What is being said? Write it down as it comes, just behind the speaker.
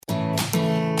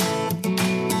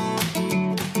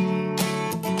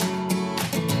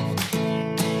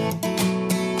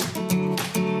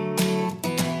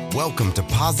Welcome to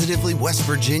Positively West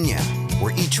Virginia,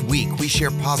 where each week we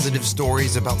share positive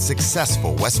stories about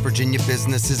successful West Virginia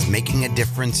businesses making a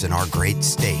difference in our great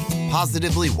state.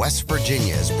 Positively West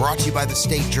Virginia is brought to you by the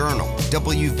State Journal,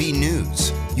 WV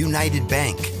News, United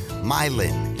Bank,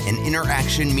 Mylan, and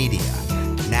Interaction Media.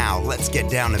 Now let's get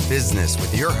down to business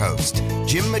with your host,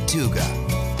 Jim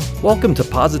Matuga. Welcome to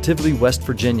Positively West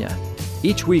Virginia.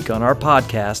 Each week on our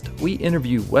podcast, we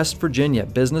interview West Virginia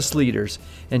business leaders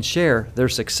and share their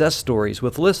success stories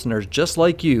with listeners just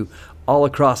like you all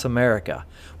across America.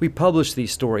 We publish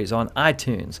these stories on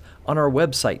iTunes, on our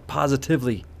website,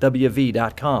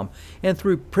 positivelywv.com, and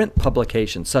through print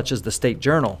publications such as the State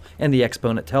Journal and the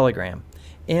Exponent Telegram,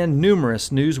 and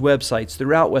numerous news websites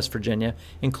throughout West Virginia,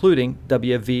 including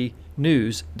wvnews.com.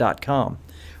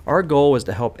 Our goal is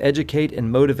to help educate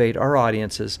and motivate our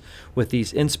audiences with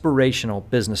these inspirational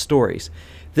business stories.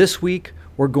 This week,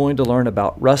 we're going to learn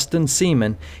about Ruston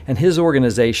Seaman and his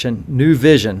organization, New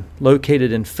Vision,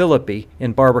 located in Philippi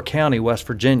in Barber County, West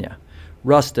Virginia.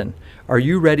 Ruston, are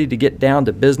you ready to get down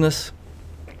to business?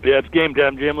 Yeah, it's game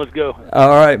time, Jim. Let's go. All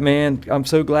right, man. I'm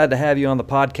so glad to have you on the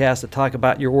podcast to talk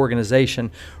about your organization.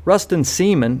 Ruston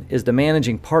Seaman is the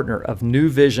managing partner of New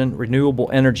Vision Renewable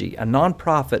Energy, a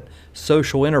nonprofit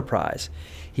social enterprise.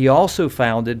 He also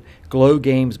founded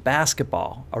GLOgames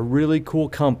Basketball, a really cool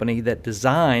company that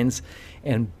designs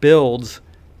and builds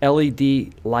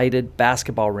LED lighted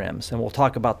basketball rims, and we'll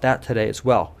talk about that today as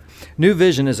well. New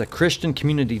Vision is a Christian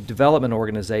community development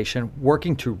organization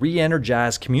working to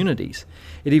re-energize communities.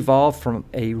 It evolved from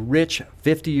a rich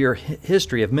 50-year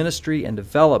history of ministry and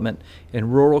development in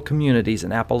rural communities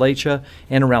in Appalachia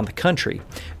and around the country.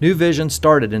 New Vision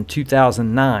started in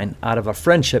 2009 out of a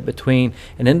friendship between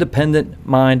an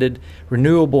independent-minded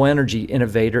renewable energy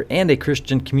innovator and a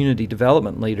Christian community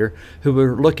development leader who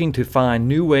were looking to find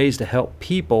new ways to help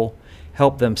people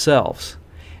help themselves.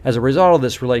 As a result of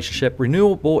this relationship,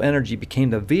 renewable energy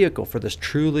became the vehicle for this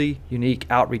truly unique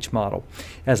outreach model.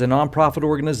 As a nonprofit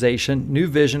organization, New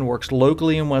Vision works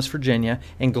locally in West Virginia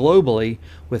and globally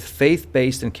with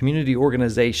faith-based and community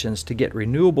organizations to get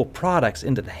renewable products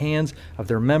into the hands of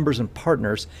their members and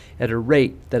partners at a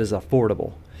rate that is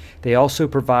affordable. They also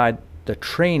provide the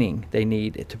training they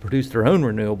need to produce their own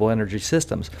renewable energy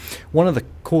systems. One of the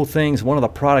cool things, one of the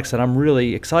products that I'm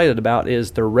really excited about is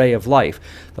the Ray of Life.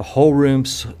 It's a whole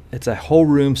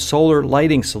room solar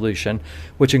lighting solution,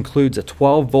 which includes a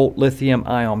 12-volt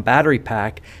lithium-ion battery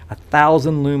pack,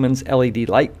 1,000 lumens LED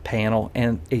light panel,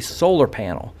 and a solar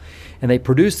panel. And they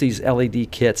produce these LED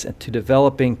kits to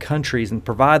developing countries and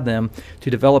provide them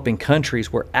to developing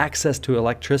countries where access to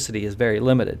electricity is very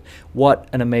limited. What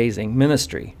an amazing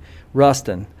ministry.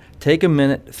 Ruston, take a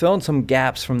minute, fill in some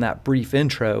gaps from that brief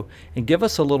intro, and give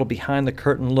us a little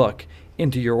behind-the-curtain look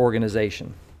into your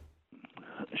organization.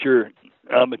 Sure.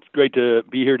 It's great to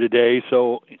be here today.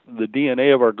 So the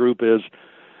DNA of our group is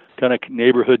kind of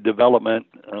neighborhood development,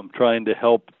 trying to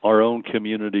help our own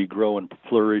community grow and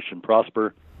flourish and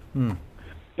prosper.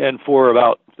 And for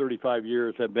about 35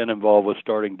 years, I've been involved with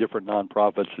starting different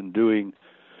nonprofits and doing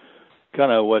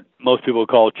kind of what most people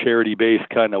call charity-based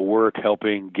kind of work,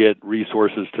 helping get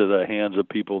resources to the hands of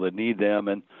people that need them.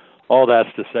 And all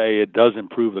that's to say it does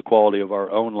improve the quality of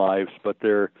our own lives, but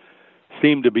there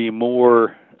seemed to be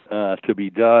more to be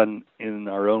done in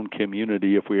our own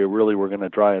community if we really were going to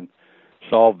try and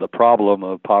solve the problem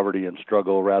of poverty and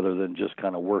struggle rather than just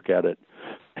kind of work at it.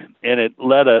 And it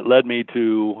led me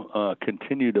to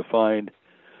continue to find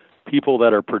people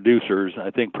that are producers.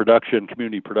 I think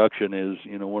community production is,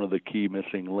 one of the key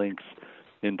missing links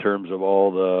in terms of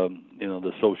all the,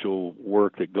 the social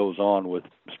work that goes on with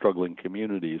struggling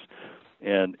communities.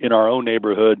 And in our own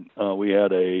neighborhood, we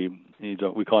had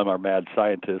we call him our mad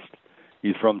scientist.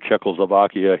 He's from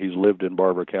Czechoslovakia. He's lived in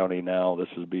Barber County now. This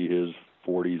will be his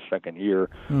 42nd year,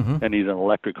 and he's an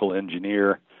electrical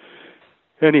engineer.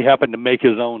 And he happened to make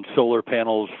his own solar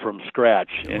panels from scratch,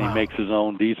 and He makes his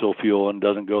own diesel fuel and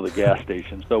doesn't go to the gas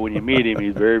station. So when you meet him,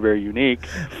 he's very, very unique.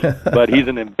 But he's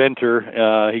an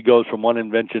inventor. He goes from one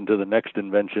invention to the next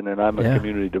invention, and I'm a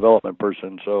community development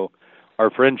person. So our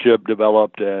friendship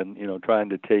developed, and trying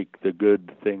to take the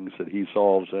good things that he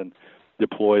solves and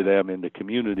deploy them into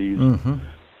communities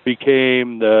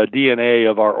became the DNA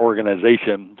of our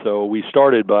organization. So we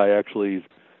started by actually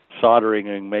soldering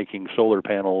and making solar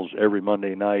panels every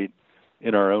Monday night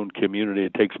in our own community.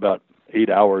 It takes about 8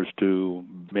 hours to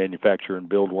manufacture and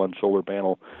build one solar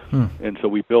panel. And so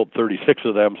we built 36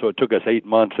 of them, so it took us 8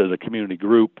 months as a community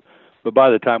group. But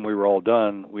by the time we were all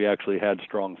done, we actually had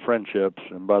strong friendships,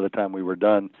 and by the time we were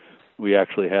done, we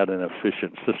actually had an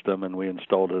efficient system, and we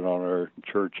installed it on our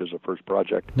church as a first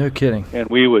project. No kidding. And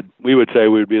we would say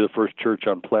we would be the first church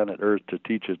on planet Earth to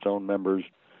teach its own members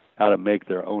how to make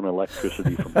their own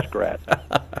electricity from scratch.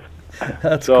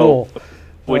 That's cool.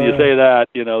 When you say that,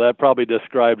 that probably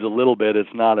describes a little bit. It's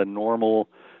not a normal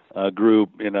group.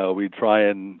 We try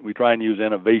and use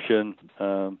innovation.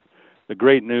 The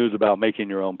great news about making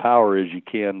your own power is you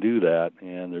can do that,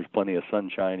 and there's plenty of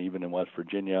sunshine even in West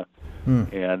Virginia.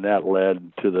 And that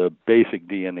led to the basic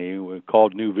DNA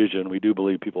called New Vision. We do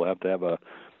believe people have to have a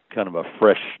kind of a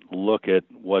fresh look at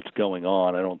what's going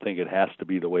on. I don't think it has to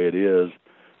be the way it is.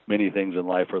 Many things in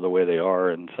life are the way they are,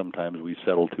 and sometimes we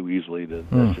settle too easily that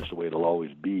that's just the way it'll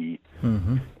always be.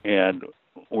 And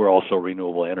we're also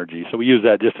renewable energy. So we use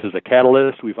that just as a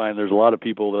catalyst. We find there's a lot of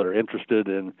people that are interested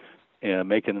in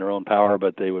making their own power,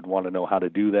 but they would want to know how to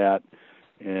do that.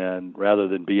 And rather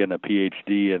than being a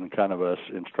PhD in kind of a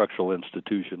instructional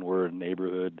institution, we're a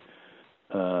neighborhood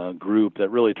group that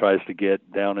really tries to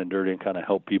get down and dirty and kind of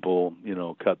help people,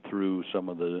 cut through some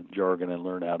of the jargon and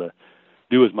learn how to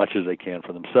do as much as they can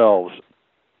for themselves.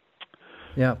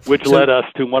 Yeah. Which led us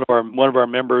to one of our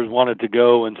members wanted to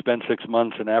go and spend 6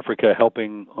 months in Africa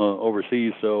helping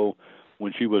overseas. So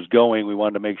when she was going, we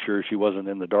wanted to make sure she wasn't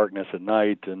in the darkness at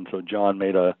night, and so John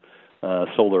made a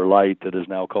solar light that is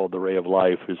now called the Ray of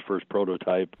Life, his first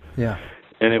prototype. Yeah.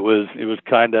 And it was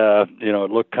kind of,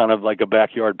 it looked kind of like a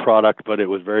backyard product, but it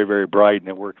was very, very bright, and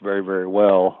it worked very, very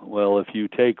well. Well, if you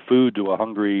take food to a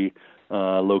hungry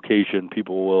location,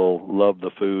 people will love the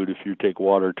food. If you take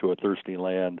water to a thirsty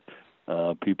land,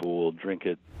 people will drink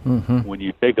it. When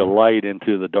you take a light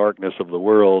into the darkness of the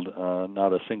world,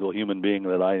 not a single human being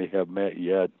that I have met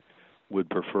yet would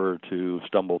prefer to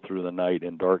stumble through the night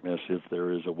in darkness if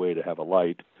there is a way to have a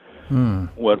light.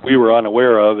 What we were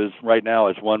unaware of is right now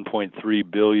it's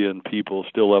 1.3 billion people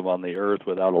still live on the earth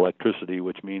without electricity,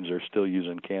 which means they're still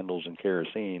using candles and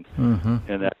kerosene.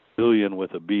 And that's billion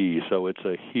with a B, so it's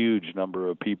a huge number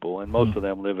of people, and most of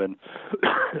them live in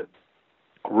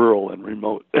rural and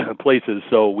remote places,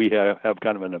 so we have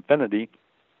kind of an affinity.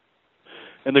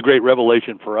 And the great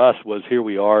revelation for us was here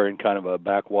we are in kind of a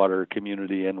backwater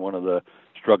community in one of the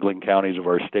struggling counties of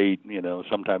our state.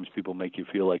 Sometimes people make you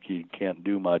feel like you can't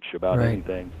do much about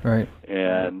anything. Right.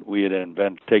 And we had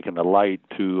taken the light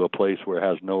to a place where it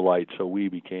has no light, so we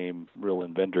became real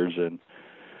inventors and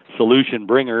solution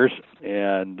bringers.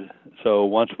 And so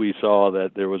once we saw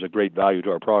that there was a great value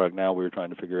to our product, now we were trying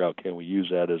to figure out, can we use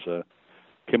that as a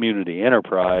community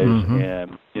enterprise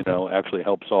and, actually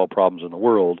help solve problems in the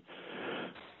world.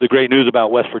 The great news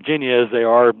about West Virginia is they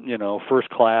are, first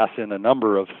class in a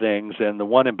number of things, and the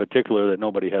one in particular that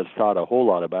nobody has thought a whole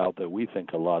lot about, that we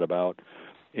think a lot about,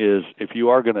 is if you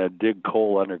are going to dig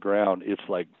coal underground, it's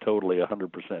like totally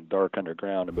 100% dark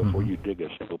underground, and before you dig a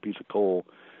single piece of coal,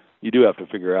 you do have to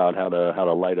figure out how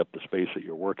to light up the space that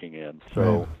you're working in.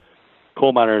 So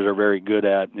coal miners are very good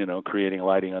at, creating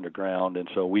lighting underground, and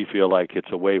so we feel like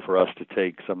it's a way for us to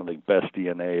take some of the best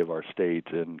DNA of our state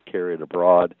and carry it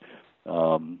abroad.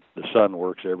 The sun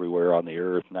works everywhere on the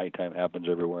earth. Nighttime happens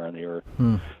everywhere on the earth.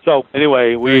 So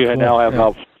anyway, we now have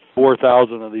about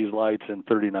 4,000 of these lights in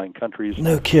 39 countries.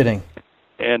 No kidding.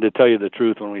 And to tell you the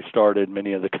truth, when we started,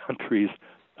 many of the countries,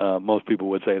 most people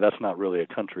would say, that's not really a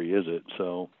country, is it?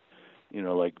 So,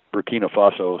 like Burkina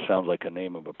Faso sounds like a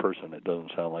name of a person. It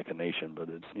doesn't sound like a nation, but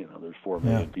it's, there's 4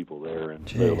 million people there, and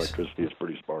their electricity is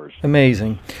pretty sparse.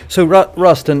 Amazing. So,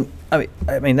 Ruston, I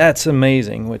mean, that's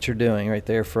amazing what you're doing right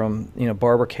there from,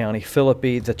 Barber County,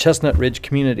 Philippi, the Chestnut Ridge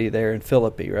community there in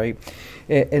Philippi, right?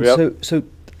 And so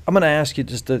I'm going to ask you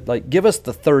just to, give us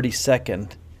the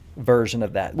 30-second version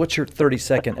of that. What's your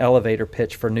 30-second elevator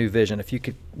pitch for New Vision? If you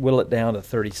could whittle it down to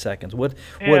 30 seconds, what is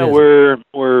it?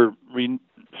 We're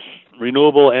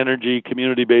renewable energy,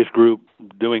 community-based group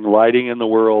doing lighting in the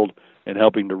world and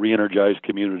helping to re-energize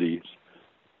communities.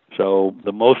 So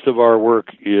the most of our work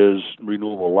is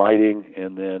renewable lighting,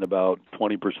 and then about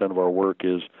 20% of our work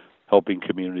is helping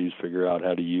communities figure out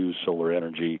how to use solar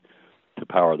energy to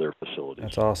power their facilities.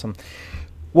 That's awesome.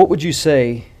 What would you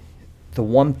say the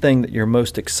one thing that you're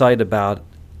most excited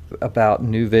about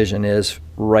New Vision is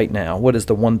right now? What is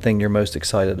the one thing you're most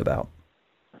excited about?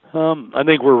 I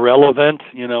think we're relevant.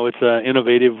 It's an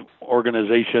innovative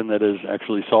organization that is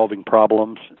actually solving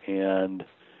problems, and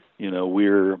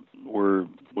we're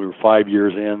 5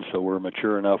 years in, so we're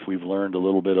mature enough. We've learned a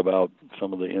little bit about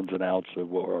some of the ins and outs of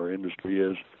what our industry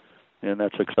is, and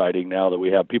that's exciting now that we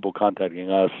have people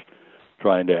contacting us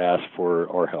trying to ask for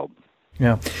our help.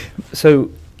 Yeah,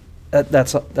 so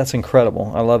that's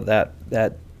incredible. I love that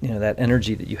that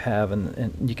energy that you have,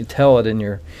 and you can tell it in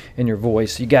your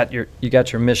voice. You got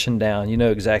your mission down. You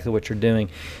know exactly what you're doing.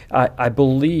 I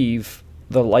believe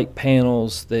the light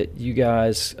panels that you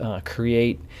guys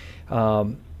create.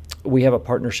 We have a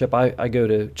partnership. I go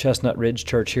to Chestnut Ridge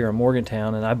Church here in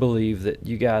Morgantown, and I believe that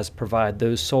you guys provide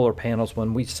those solar panels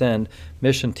when we send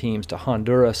mission teams to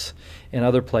Honduras and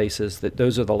other places. That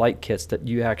those are the light kits that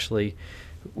you actually,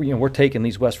 we're taking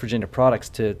these West Virginia products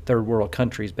to third world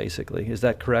countries, basically. Is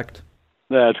that correct?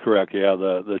 That's correct. Yeah,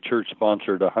 the church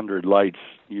sponsored 100 lights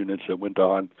units that went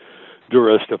on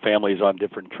Honduras to families on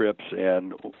different trips,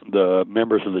 and the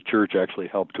members of the church actually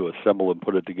helped to assemble and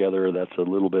put it together. That's a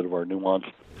little bit of our nuance.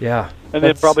 Yeah. And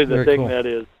then probably the thing that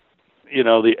is,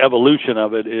 the evolution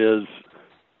of it is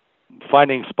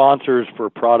finding sponsors for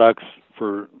products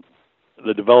for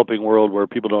the developing world where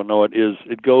people don't know it.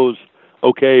 It goes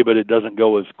okay, but it doesn't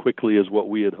go as quickly as what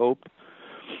we had hoped.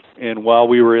 And while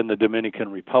we were in the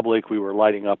Dominican Republic, we were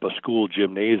lighting up a school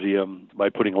gymnasium by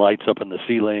putting lights up in the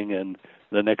ceiling, and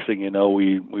the next thing you know,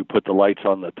 we put the lights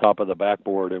on the top of the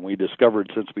backboard, and we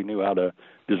discovered, since we knew how to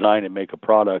design and make a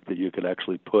product, that you could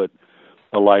actually put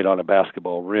a light on a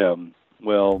basketball rim.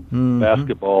 Well,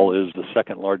 basketball is the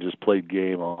second largest played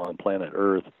game on planet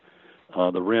Earth.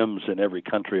 The rims in every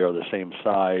country are the same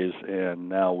size, and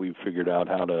now we've figured out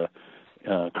how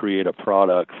to create a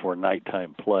product for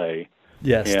nighttime play.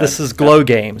 Yes, and this is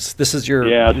GLOgames. This is your...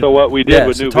 Yeah, so what we did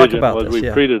with New Vision was we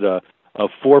created a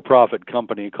for-profit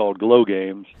company called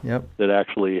GLOgames that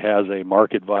actually has a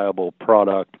market-viable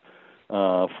product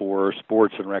for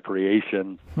sports and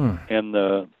recreation. And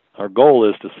our goal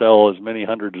is to sell as many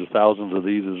hundreds of thousands of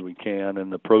these as we can,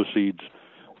 and the proceeds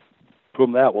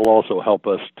from that will also help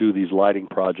us do these lighting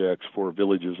projects for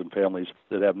villages and families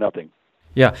that have nothing.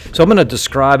 Yeah, so I'm going to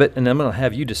describe it, and I'm going to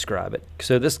have you describe it.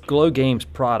 So this GLOgames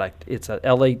product, it's a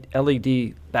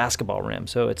LED basketball rim.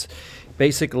 So it's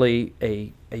basically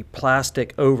a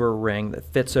plastic over-ring that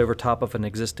fits over top of an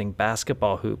existing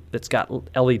basketball hoop that's got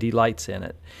LED lights in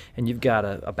it. And you've got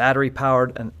a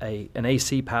battery-powered, an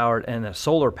AC-powered, and a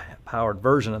solar-powered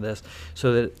version of this,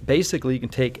 so that basically you can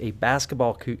take a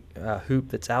basketball hoop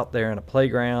that's out there in a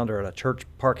playground or at a church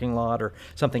parking lot or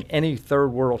something, any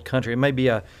third-world country. It may be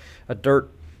a dirt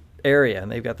area, and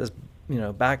they've got this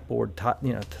backboard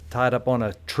tied up on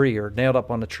a tree or nailed up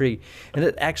on a tree, and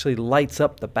it actually lights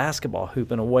up the basketball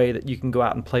hoop in a way that you can go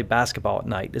out and play basketball at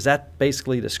night. Does that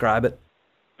basically describe it?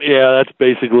 Yeah, that's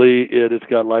basically it. It's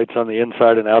got lights on the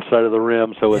inside and outside of the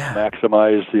rim, so it's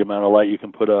maximized the amount of light you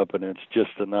can put up, and it's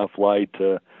just enough light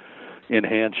to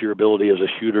enhance your ability as a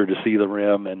shooter to see the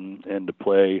rim and to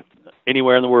play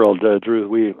anywhere in the world.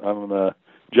 Drew, I'm the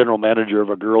general manager of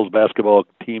a girls' basketball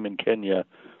team in Kenya.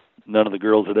 None of the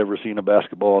girls had ever seen a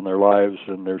basketball in their lives,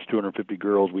 and there's 250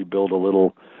 girls. We build a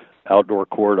little outdoor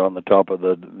court on the top of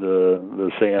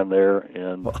the sand there,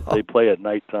 and they play at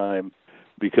nighttime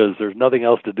because there's nothing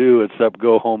else to do except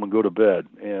go home and go to bed.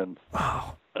 And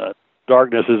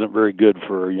darkness isn't very good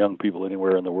for young people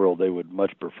anywhere in the world. They would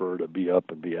much prefer to be up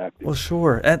and be active. Well,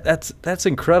 sure, that's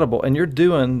incredible. And you're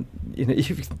doing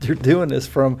this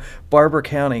from Barber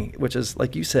County, which is,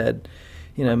 like you said,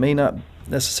 may not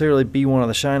necessarily be one of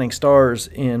the shining stars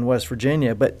in West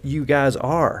Virginia, but you guys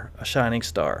are a shining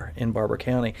star in Barber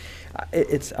County.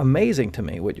 It's amazing to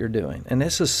me what you're doing, and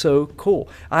this is so cool.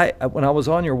 When I was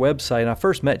on your website, and I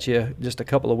first met you just a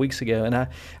couple of weeks ago, and I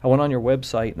went on your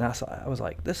website, and I was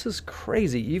like, this is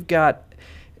crazy. You've got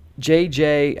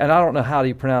JJ, and I don't know how do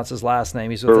you pronounce his last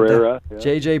name. He's with Barrera,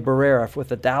 JJ Barrera with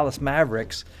the Dallas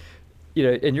Mavericks.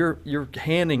 And you're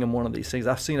handing him one of these things.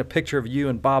 I've seen a picture of you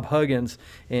and Bob Huggins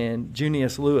and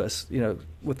Junius Lewis,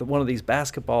 with one of these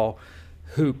basketball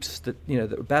hoops that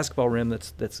the basketball rim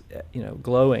that's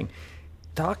glowing.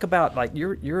 Talk about, like,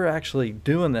 you're actually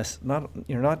doing this.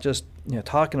 You're not just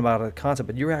talking about a concept,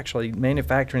 but you're actually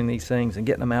manufacturing these things and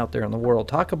getting them out there in the world.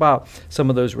 Talk about some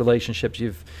of those relationships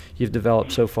you've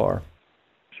developed so far.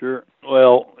 Sure.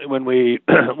 Well, when we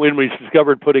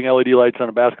discovered putting LED lights on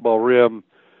a basketball rim,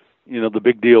 the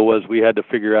big deal was we had to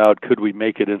figure out, could we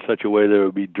make it in such a way that it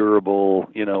would be durable.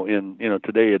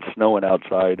 Today it's snowing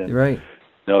outside, and right.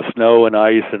 Snow and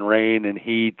ice and rain and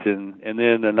heat, and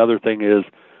then another thing is,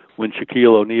 when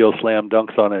Shaquille O'Neal slam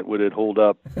dunks on it, would it hold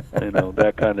up?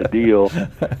 That kind of deal.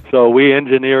 So we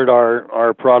engineered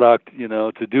our product,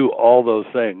 to do all those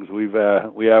things. We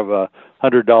have a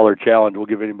 $100 challenge. We'll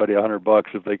give anybody $100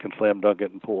 if they can slam dunk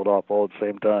it and pull it off all at the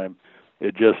same time.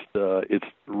 It just it's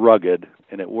rugged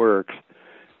and it works.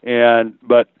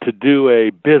 But to do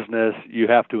a business, you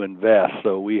have to invest.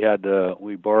 So we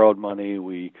borrowed money.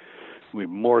 We we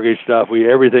mortgage stuff,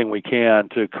 everything we can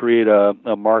to create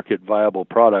a market viable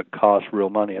product costs real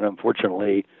money. And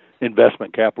unfortunately,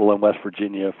 investment capital in West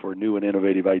Virginia for new and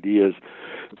innovative ideas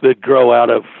that grow out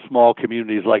of small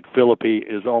communities like Philippi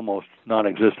is almost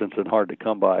non-existent and hard to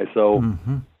come by. So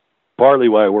partly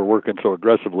why we're working so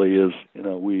aggressively is,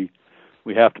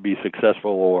 we have to be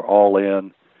successful or all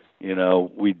in.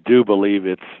 We do believe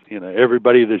it's,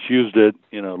 everybody that's used it,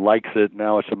 likes it.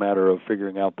 Now it's a matter of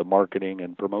figuring out the marketing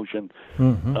and promotion.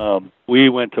 We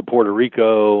went to Puerto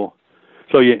Rico.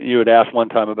 So you had asked one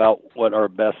time about what our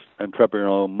best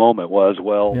entrepreneurial moment was.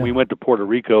 Well, we went to Puerto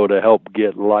Rico to help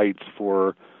get lights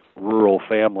for rural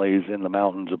families in the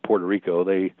mountains of Puerto Rico.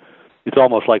 It's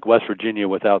almost like West Virginia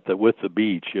with the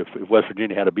beach. If West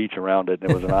Virginia had a beach around it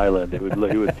and it was an island, it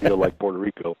would feel like Puerto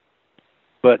Rico.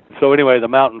 But so anyway, the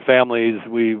mountain families,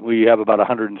 we have about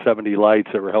 170 lights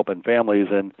that we're helping families,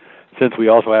 and since we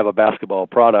also have a basketball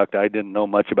product, I didn't know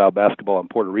much about basketball in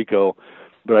Puerto Rico,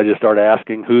 but I just started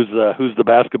asking who's the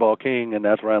basketball king, and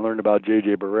that's where I learned about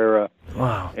J.J. Barrera.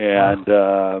 Wow. And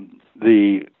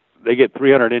they get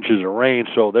 300 inches of rain,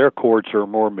 so their courts are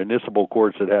more municipal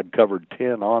courts that had covered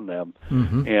tin on them.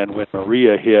 And when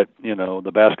Maria hit,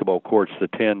 the basketball courts, the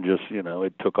tin just,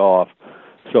 it took off.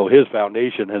 So his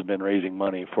foundation has been raising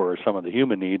money for some of the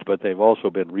human needs, but they've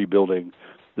also been rebuilding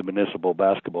the municipal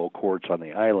basketball courts on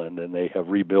the island, and they have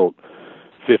rebuilt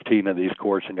 15 of these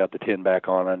courts and got the tin back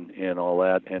on and all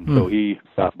that. And so he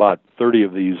bought 30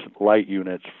 of these light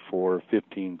units for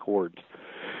 15 courts.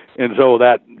 And so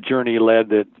that journey led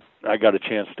that I got a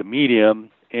chance to meet him,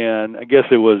 and I guess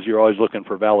it was you're always looking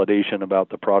for validation about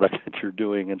the product that you're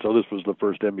doing. And so this was the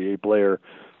first NBA player.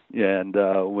 And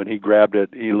when he grabbed it,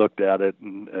 he looked at it,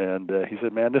 and he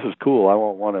said, "Man, this is cool. I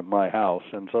want one at my house."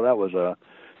 And so that was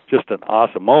just an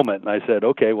awesome moment. And I said,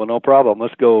 "Okay, well, no problem.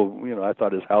 Let's go." I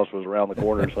thought his house was around the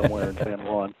corner somewhere in San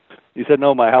Juan. He said,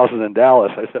 "No, my house is in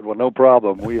Dallas." I said, "Well, no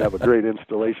problem. We have a great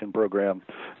installation program,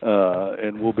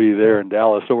 and we'll be there in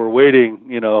Dallas." So we're waiting,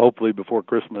 hopefully before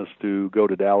Christmas to go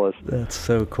to Dallas. That's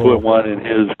so cool. Put one in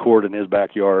his court in his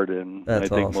backyard, and That's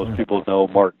I think awesome. most people know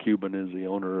Mark Cuban is the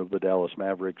owner of the Dallas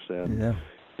Mavericks, and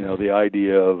the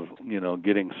idea of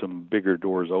getting some bigger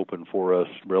doors open for us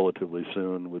relatively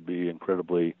soon would be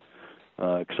incredibly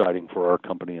exciting for our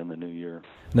company in the new year.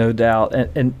 No doubt,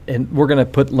 and we're going to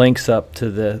put links up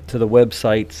to the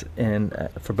websites and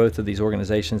for both of these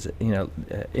organizations,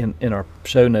 in our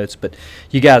show notes. But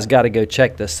you guys got to go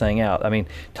check this thing out. I mean,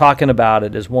 talking about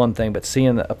it is one thing, but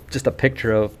seeing just a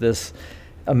picture of this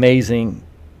amazing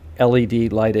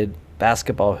LED lighted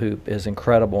basketball hoop is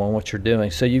incredible in what you're doing.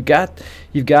 So you've got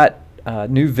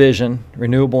New Vision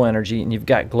Renewable Energy, and you've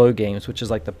got GLOgames, which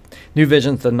is like the New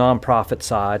Vision's the nonprofit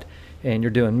side, and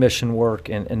you're doing mission work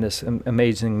in this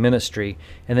amazing ministry.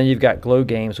 And then you've got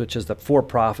GLOgames, which is the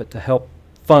for-profit to help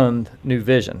fund New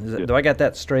Vision. Do I got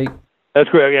that straight? That's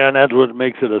correct, and that's what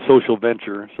makes it a social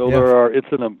venture. So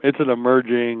it's an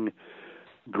emerging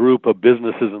group of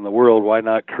businesses in the world. Why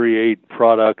not create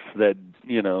products that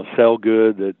sell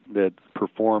good, that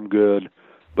perform good,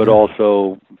 but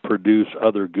also produce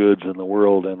other goods in the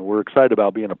world? And we're excited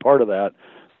about being a part of that,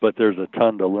 but there's a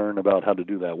ton to learn about how to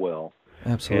do that well.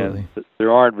 Absolutely. And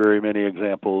there aren't very many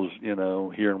examples,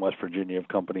 here in West Virginia of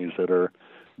companies that are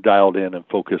dialed in and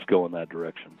focused go in that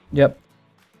direction. Yep.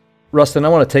 Ruston, I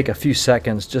want to take a few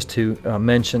seconds just to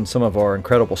mention some of our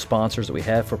incredible sponsors that we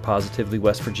have for Positively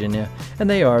West Virginia, and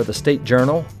they are the State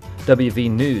Journal,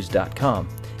 WVNews.com,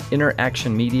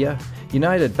 Interaction Media,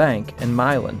 United Bank, and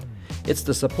Mylan. It's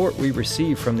the support we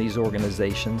receive from these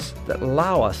organizations that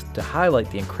allow us to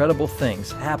highlight the incredible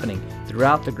things happening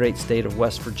throughout the great state of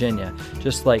West Virginia,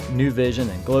 just like New Vision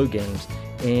and GLOgames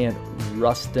and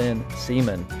Ruston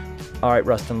Seaman. All right,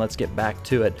 Ruston, let's get back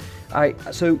to it. All right,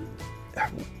 so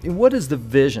what is the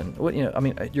vision?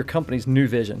 Your company's New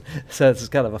Vision, so this is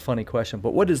kind of a funny question,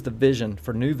 but what is the vision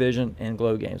for New Vision and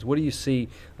GLOgames? What do you see,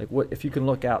 what if you can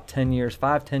look out 10 years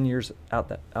out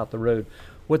the road,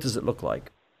 what does it look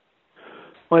like?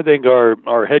 I think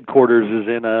our headquarters is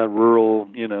in a rural,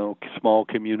 small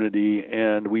community,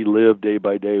 and we live day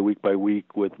by day, week by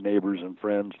week with neighbors and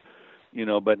friends,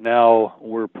 but now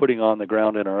we're putting on the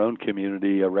ground in our own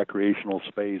community a recreational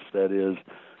space that is,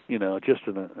 just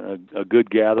a good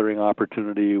gathering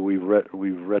opportunity. We've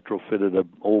retrofitted an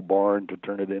old barn to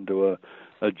turn it into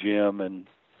a gym, and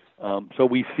so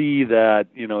we see that,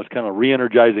 it's kind of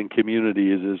re-energizing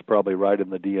communities is probably right in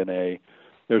the DNA.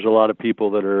 There's a lot of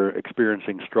people that are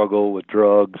experiencing struggle with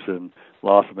drugs and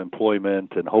loss of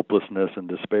employment and hopelessness and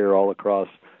despair all across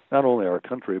not only our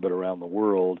country but around the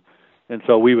world. And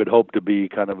so we would hope to be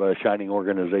kind of a shining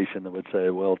organization that would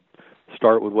say, well,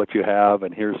 start with what you have,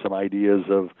 and here's some ideas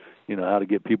of, how to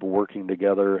get people working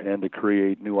together and to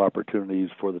create new opportunities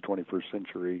for the 21st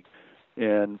century.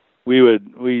 And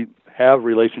we have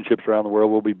relationships around the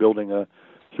world. We'll be building a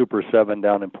Super 7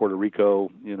 down in Puerto Rico,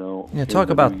 Yeah, talk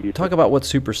about what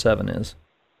Super 7 is.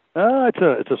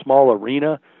 It's a small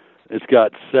arena. It's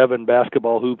got 7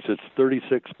 basketball hoops. It's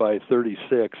 36 by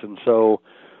 36, and so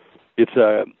it's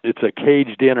a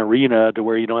caged-in arena to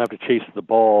where you don't have to chase the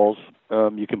balls.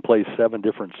 You can play 7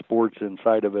 different sports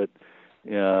inside of it: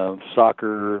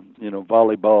 soccer,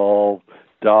 volleyball,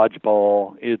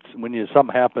 dodgeball. It's when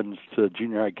something happens to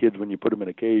junior high kids when you put them in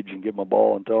a cage and give them a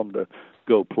ball and tell them to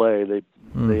go play,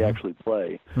 they actually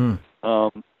play.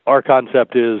 Our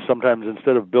concept is sometimes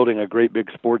instead of building a great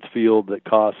big sports field that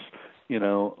costs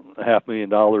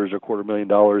 $500,000 or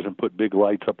 $250,000 and put big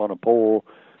lights up on a pole,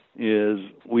 is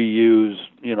we use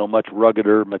much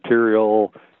ruggeder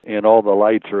material, and all the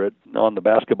lights are on the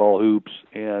basketball hoops,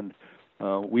 and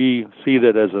we see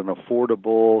that as an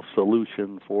affordable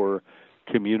solution for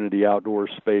community outdoor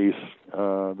space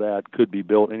that could be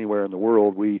built anywhere in the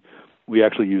world. We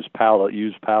actually use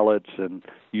pallets and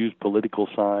use political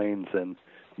signs, and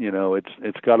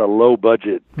it's got a low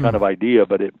budget kind of idea,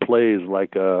 but it plays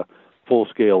like a full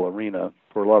scale arena.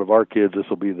 For a lot of our kids, this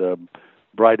will be the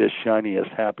brightest, shiniest,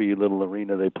 happy little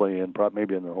arena they play in,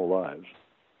 maybe in their whole lives.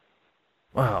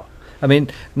 Wow. I mean,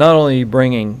 not only are you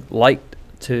bringing light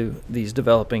to these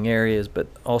developing areas, but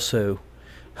also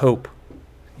hope,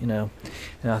 and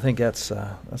I think that's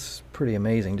pretty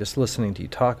amazing just listening to you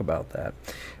talk about that.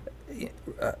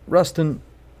 Ruston,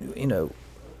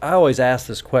 I always ask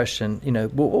this question,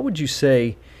 what would you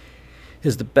say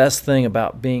is the best thing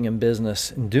about being in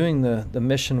business and doing the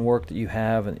mission work that you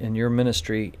have in your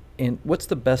ministry, and what's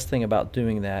the best thing about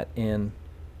doing that in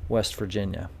West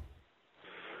Virginia?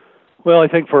 Well, I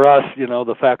think for us,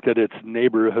 the fact that it's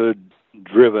neighborhood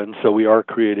driven, so we are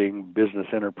creating business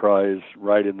enterprise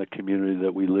right in the community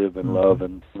that we live and love,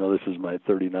 and this is my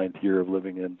 39th year of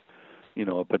living in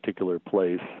a particular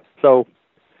place. So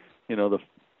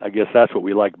I guess that's what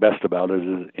we like best about it,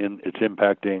 is it's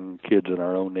impacting kids in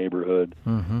our own neighborhood,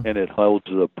 and it holds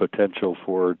the potential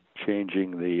for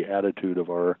changing the attitude of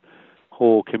our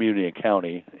whole community and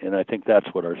county. And I think that's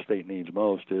what our state needs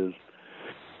most, is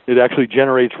it actually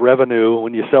generates revenue.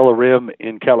 When you sell a rim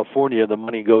in California, the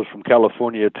money goes from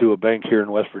California to a bank here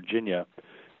in West Virginia.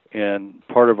 And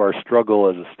part of our struggle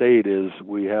as a state is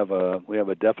we have a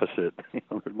deficit.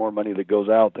 There's more money that goes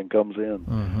out than comes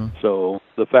in. So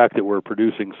the fact that we're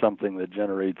producing something that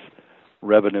generates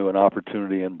revenue and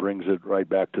opportunity and brings it right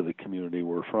back to the community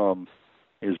we're from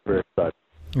is very exciting.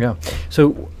 Yeah.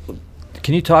 So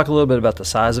can you talk a little bit about the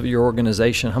size of your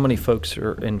organization? How many folks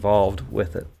are involved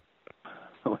with it?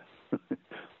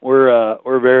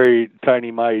 We're very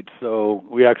tiny mites, so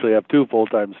we actually have 2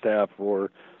 full-time staff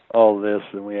for all of this,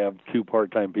 and we have 2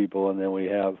 part-time people, and then we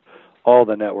have all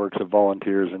the networks of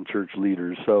volunteers and church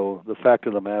leaders. So the fact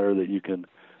of the matter that you can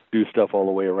do stuff all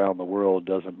the way around the world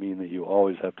doesn't mean that you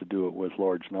always have to do it with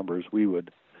large numbers. We would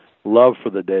love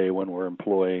for the day when we're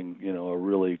employing, a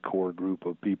really core group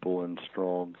of people and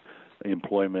strong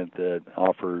employment that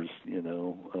offers,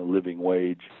 a living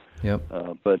wage. Yep.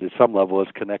 But at some level,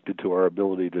 it's connected to our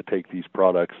ability to take these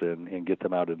products and get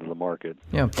them out into the market.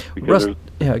 Yeah. Go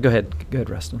ahead,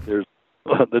 Ruston.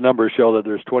 The numbers show that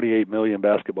there's 28 million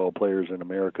basketball players in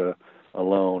America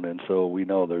alone, and so we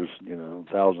know there's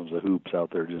thousands of hoops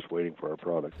out there just waiting for our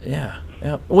product. Yeah.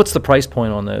 What's the price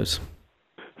point on those?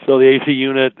 So the AC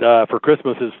unit for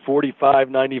Christmas is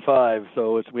 $45.95.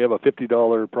 So we have a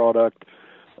 $50 product.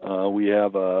 We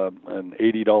have an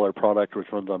 $80 product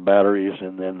which runs on batteries,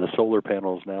 and then the solar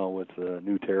panels now with the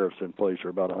new tariffs in place are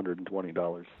about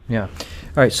 $120. Yeah. All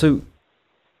right. So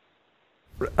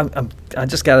I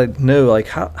just got to know, like,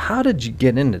 how did you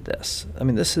get into this?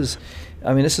 This is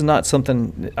not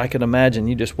something I could imagine.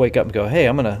 You just wake up and go, "Hey,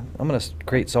 I'm gonna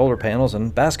create solar panels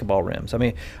and basketball rims."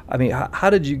 How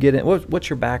did you get in? What's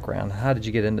your background? How did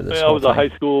you get into this? I was a high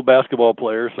school basketball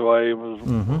player, so I was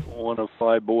one of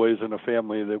 5 boys in a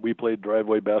family that we played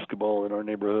driveway basketball in our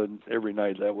neighborhood every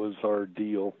night. That was our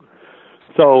deal.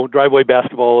 So driveway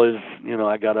basketball is,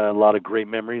 I got a lot of great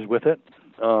memories with it.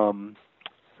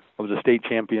 I was a state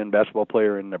champion basketball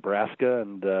player in Nebraska,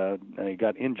 and I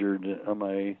got injured on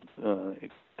my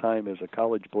time as a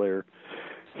college player.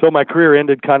 So my career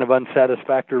ended kind of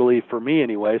unsatisfactorily for me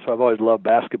anyway, so I've always loved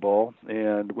basketball.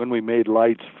 And when we made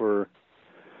lights for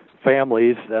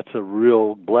families, that's a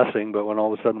real blessing, but when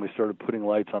all of a sudden we started putting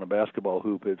lights on a basketball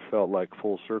hoop, it felt like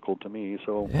full circle to me.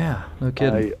 So yeah, no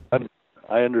kidding.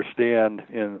 I understand,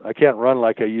 and I can't run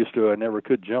like I used to. I never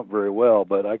could jump very well,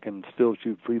 but I can still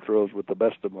shoot free throws with the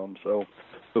best of them. So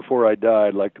before I die,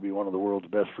 I'd like to be one of the world's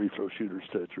best free throw shooters,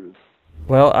 to the truth.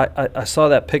 Well, I saw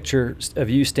that picture of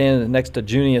you standing next to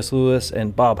Junius Lewis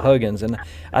and Bob Huggins, and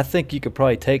I think you could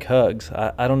probably take hugs.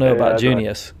 I don't know about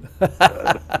Junius.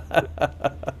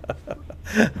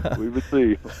 We would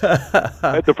see.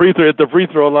 At the free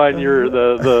throw line,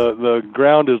 the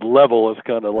ground is level. It's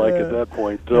kind of like at that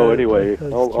point. So anyway,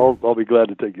 I'll be glad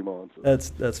to take him on. So.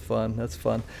 That's fun. That's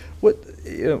fun. What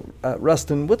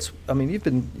Ruston? You've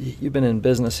been in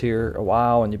business here a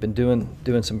while, and you've been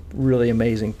doing some really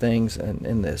amazing things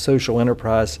in the social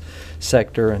enterprise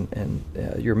sector and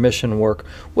your mission work.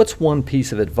 What's one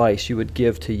piece of advice you would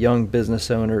give to young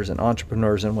business owners and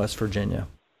entrepreneurs in West Virginia?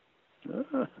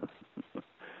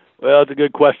 Well, it's a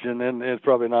good question, and it's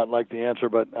probably not like the answer,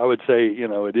 but I would say,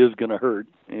 it is going to hurt,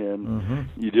 and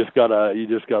you just gotta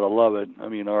love it. I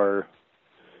mean, our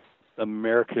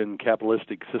American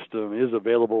capitalistic system is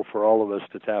available for all of us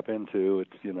to tap into.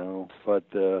 It's but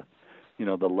the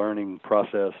learning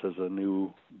process as a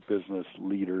new business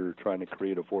leader trying to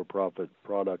create a for-profit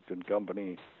product and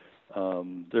company,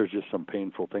 there's just some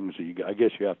painful things that I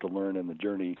guess you have to learn in the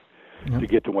journey. Yep. To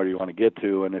get to where you want to get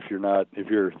to, and if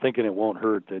you're thinking it won't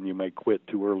hurt, then you may quit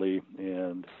too early.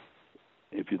 And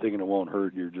if you're thinking it won't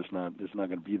hurt, it's not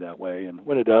going to be that way. And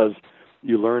when it does,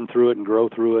 you learn through it and grow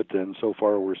through it. And so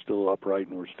far, we're still upright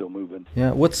and we're still moving.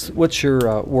 Yeah. What's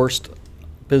your worst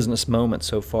business moment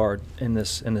so far in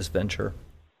this venture?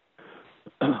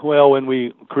 Well, when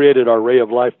we created our Ray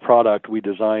of Life product, we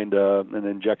designed an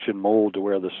injection mold to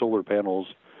where the solar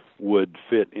panels would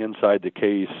fit inside the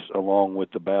case along with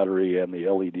the battery and the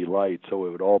LED light, so it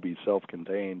would all be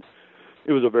self-contained.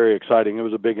 It was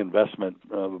a big investment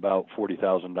of about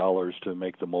 $40,000 to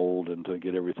make the mold and to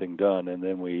get everything done. And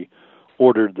then we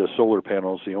ordered the solar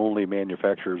panels. The only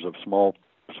manufacturers of small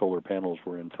solar panels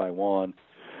were in Taiwan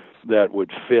that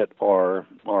would fit our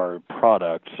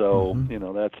product. So,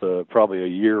 that's probably a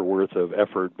year worth of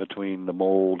effort between the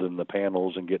mold and the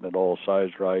panels and getting it all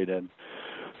sized right. And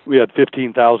we had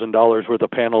 $15,000 worth of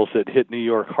panels that hit New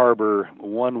York Harbor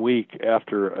 1 week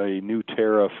after a new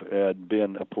tariff had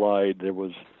been applied. There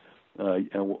was a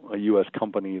U.S.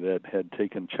 company that had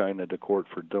taken China to court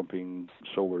for dumping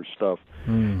solar stuff.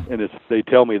 And they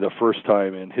tell me the first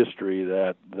time in history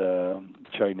that the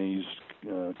Chinese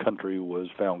country was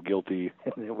found guilty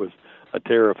and it was a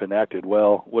tariff enacted.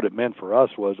 Well, what it meant for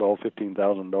us was all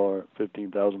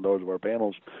 $15,000 of our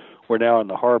panels were now in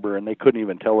the harbor, and they couldn't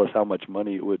even tell us how much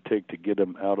money it would take to get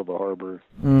them out of the harbor.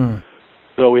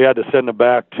 So we had to send them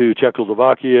back to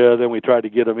Czechoslovakia. Then we tried to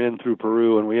get them in through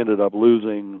Peru, and we ended up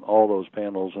losing all those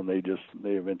panels, and they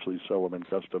eventually sell them in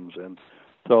customs. And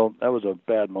so that was a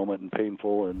bad moment and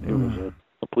painful, and it was a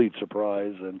complete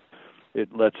surprise, and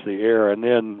it lets the air. And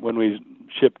then when we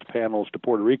shipped panels to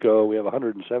Puerto Rico, we have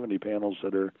 170 panels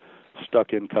that are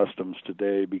stuck in customs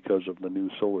today because of the new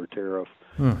solar tariff.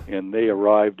 And they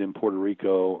arrived in Puerto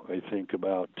Rico, I think,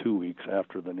 about 2 weeks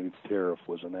after the new tariff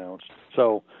was announced.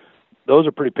 So those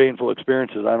are pretty painful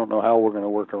experiences. I don't know how we're going to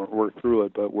work through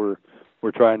it, but we're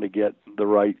trying to get the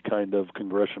right kind of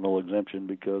congressional exemption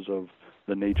because of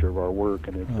the nature of our work,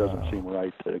 and it doesn't seem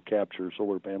right to capture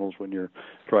solar panels when you're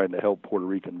trying to help Puerto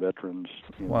Rican veterans.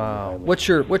 Wow. What's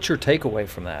your takeaway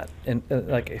from that? And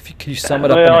can you sum it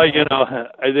up? Well,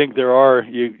 I think there are.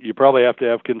 You probably have to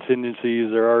have contingencies.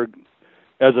 There are,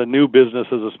 as a new business,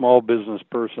 as a small business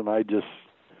person, I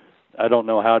don't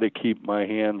know how to keep my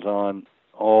hands on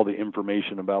all the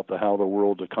information about how the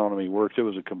world's economy works. It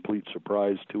was a complete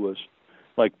surprise to us.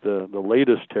 Like the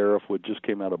latest tariff, which just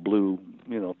came out of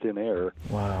thin air.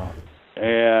 Wow.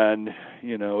 And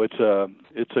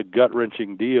it's a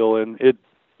gut-wrenching deal, and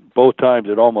both times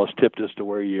it almost tipped us to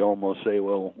where you almost say,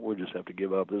 well, we'll just have to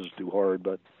give up. This is too hard.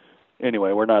 But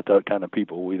anyway, we're not that kind of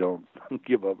people. We don't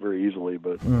give up very easily.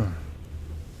 But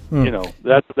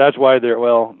that's why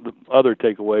the other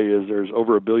takeaway is there's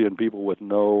over 1 billion people with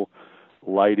no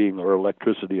lighting or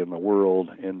electricity in the world,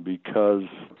 and because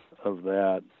of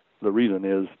that, the reason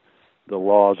is the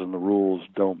laws and the rules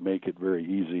don't make it very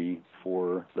easy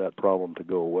for that problem to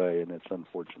go away, and it's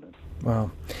unfortunate.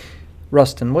 Wow.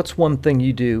 Ruston, what's one thing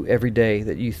you do every day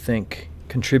that you think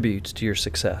contributes to your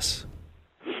success?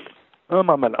 I'm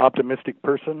an optimistic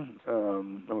person.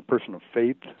 I'm a person of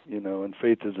faith, and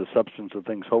faith is the substance of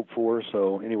things hoped for.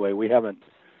 So anyway, we haven't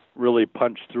really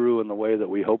punched through in the way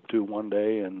that we hope to one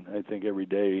day, and I think every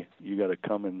day you got to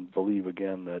come and believe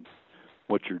again that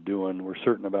what you're doing, we're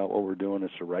certain about what we're doing.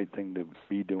 It's the right thing to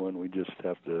be doing. We just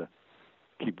have to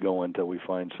keep going until we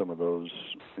find some of those,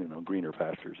 greener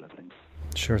pastures, I think.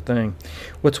 Sure thing.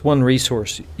 What's one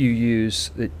resource you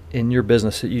use in your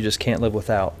business that you just can't live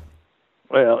without?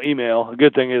 Well, email. The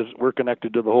good thing is we're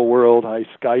connected to the whole world. I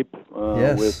Skype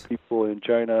Yes. with people in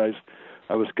China.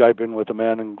 I was Skyping with a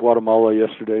man in Guatemala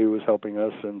yesterday who was helping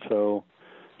us, and so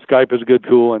Skype is a good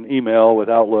tool, and email with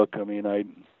Outlook. I mean,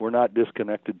 we're not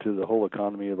disconnected to the whole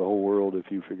economy of the whole world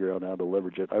if you figure out how to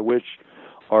leverage it. I wish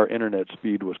our internet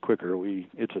speed was quicker.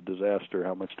 It's a disaster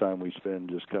how much time we spend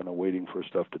just kind of waiting for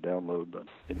stuff to download, but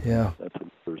anyway, Yeah. that's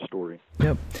another story.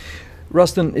 Yep.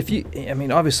 Ruston,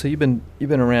 obviously you've been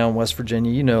around West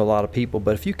Virginia, you know a lot of people,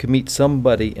 but if you could meet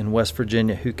somebody in West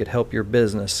Virginia who could help your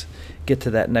business get to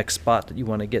that next spot that you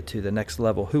want to get to, the next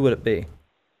level, who would it be?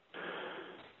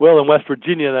 Well, in West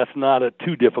Virginia, that's not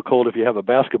too difficult if you have a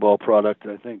basketball product.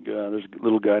 I think there's a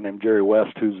little guy named Jerry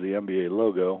West who's the NBA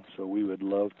logo, so we would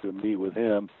love to meet with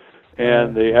him.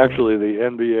 And the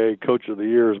NBA Coach of the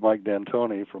Year is Mike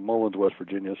D'Antoni from Mullins, West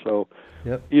Virginia. So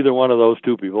Yep. either one of those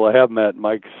two people. I have met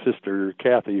Mike's sister,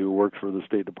 Kathy, who works for the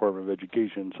State Department of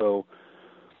Education. So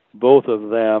both of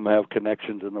them have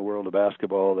connections in the world of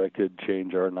basketball that could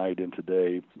change our night into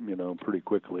day, pretty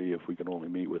quickly if we can only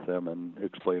meet with them and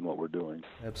explain what we're doing.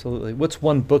 Absolutely. What's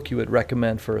one book you would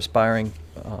recommend for aspiring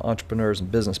entrepreneurs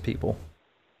and business people?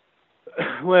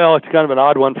 Well, it's kind of an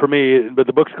odd one for me, but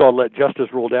the book's called "Let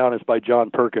Justice Roll Down." It's by John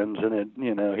Perkins, and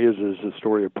his is a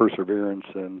story of perseverance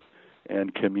and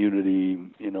community.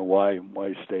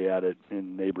 Why stay at it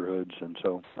in neighborhoods, and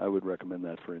so I would recommend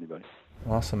that for anybody.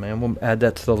 Awesome, man. We'll add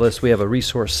that to the list. We have a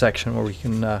resource section where we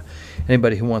can,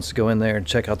 anybody who wants to go in there and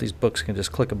check out these books can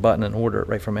just click a button and order it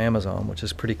right from Amazon, which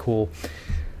is pretty cool.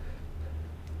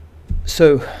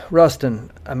 So, Ruston,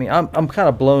 I'm kind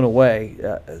of blown away.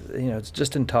 It's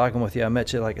just in talking with you. I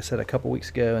met you, like I said, a couple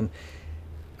weeks ago,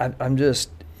 and I'm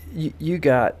just,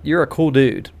 you're a cool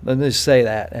dude. Let me just say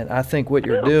that. And I think what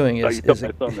you're doing is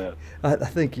I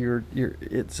think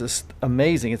it's just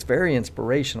amazing. It's very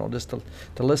inspirational just to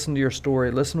listen to your story,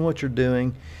 listen to what you're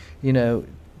doing,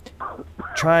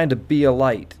 trying to be a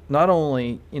light, not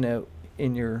only, in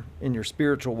your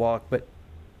spiritual walk, but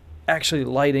actually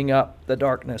lighting up the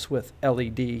darkness with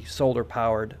LED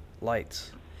solar-powered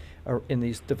lights in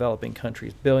these developing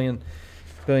countries. Billions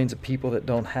of people that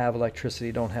don't have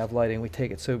electricity, don't have lighting. We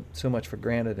take it so much for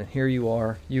granted, and here you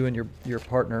are, you and your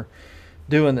partner,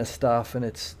 doing this stuff, and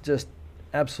it's just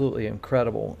absolutely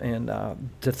incredible. And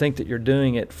to think that you're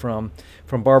doing it from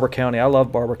Barber County. I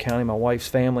love Barber County. My wife's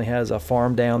family has a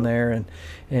farm down there,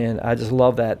 and I just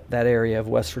love that area of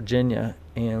West Virginia.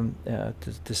 And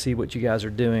to see what you guys are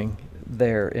doing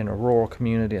there in a rural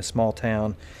community, a small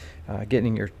town,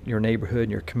 getting your neighborhood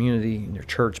and your community and your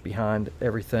church behind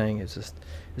everything is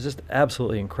just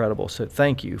absolutely incredible. So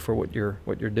thank you for what you're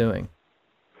doing.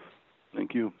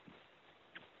 Thank you.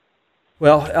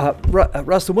 Well,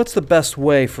 Ruston, what's the best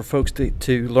way for folks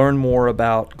to learn more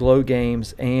about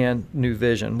GLOgames and New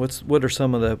Vision? What are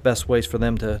some of the best ways for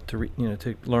them to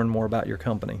learn more about your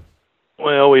company?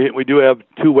 Well, we do have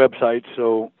two websites.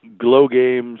 So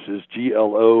GLOgames is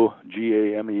GLOGAMES.cool,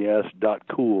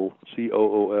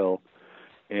 COOL,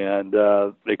 and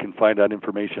they can find out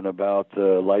information about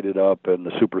Light It Up, and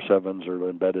the Super Sevens are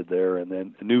embedded there. And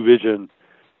then New Vision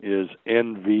is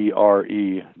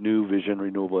NVRE, New Vision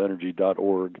Renewable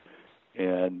Energy.org,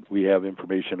 and we have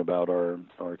information about our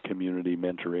community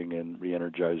mentoring and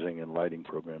re-energizing and lighting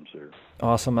programs there.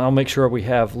 Awesome. I'll make sure we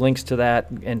have links to that,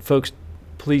 and folks,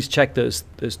 please check those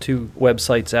two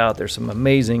websites out. There's some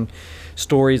amazing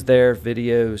stories there,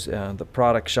 videos, the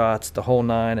product shots, the whole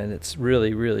nine, and it's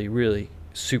really, really, really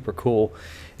super cool.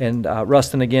 And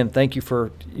Ruston, again, thank you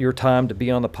for your time to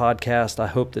be on the podcast. I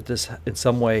hope that this in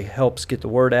some way helps get the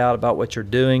word out about what you're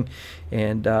doing,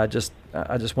 and I just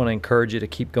want to encourage you to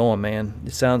keep going, man.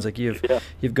 It sounds like you've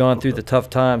gone through the tough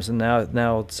times, and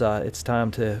now it's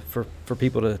time for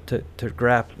people to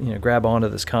grab onto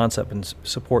this concept and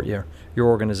support your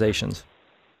organizations.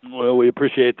 Well, we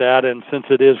appreciate that, and since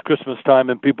it is Christmas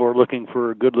time and people are looking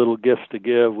for good little gifts to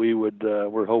give,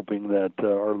 we're hoping that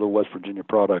our little West Virginia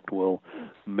product will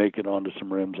make it onto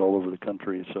some rims all over the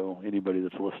country. So anybody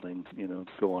that's listening,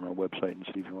 go on our website and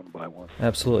see if you want to buy one.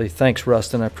 Absolutely. Thanks,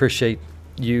 Ruston. I appreciate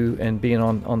you and being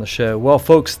on the show. Well,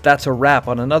 folks, that's a wrap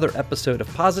on another episode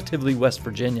of Positively West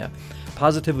Virginia.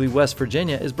 Positively West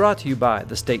Virginia is brought to you by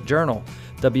the State Journal,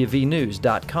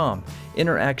 WVNews.com,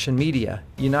 Interaction Media,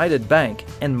 United Bank,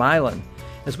 and Mylan,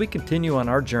 as we continue on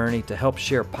our journey to help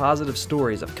share positive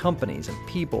stories of companies and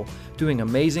people doing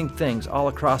amazing things all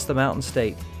across the Mountain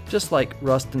State, just like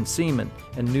Ruston Seaman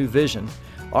and New Vision.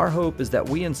 Our hope is that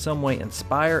we in some way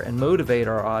inspire and motivate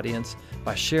our audience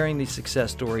by sharing these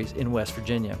success stories in West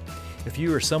Virginia. If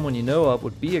you or someone you know of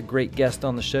would be a great guest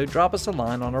on the show, drop us a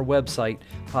line on our website,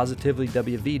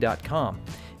 positivelywv.com.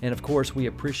 And of course, we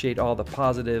appreciate all the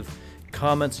positive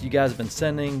comments you guys have been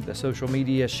sending, the social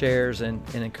media shares, and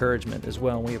encouragement as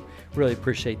well. We really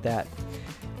appreciate that.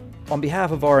 On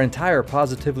behalf of our entire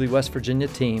Positively West Virginia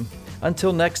team,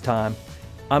 until next time,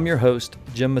 I'm your host,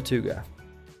 Jim Matuga.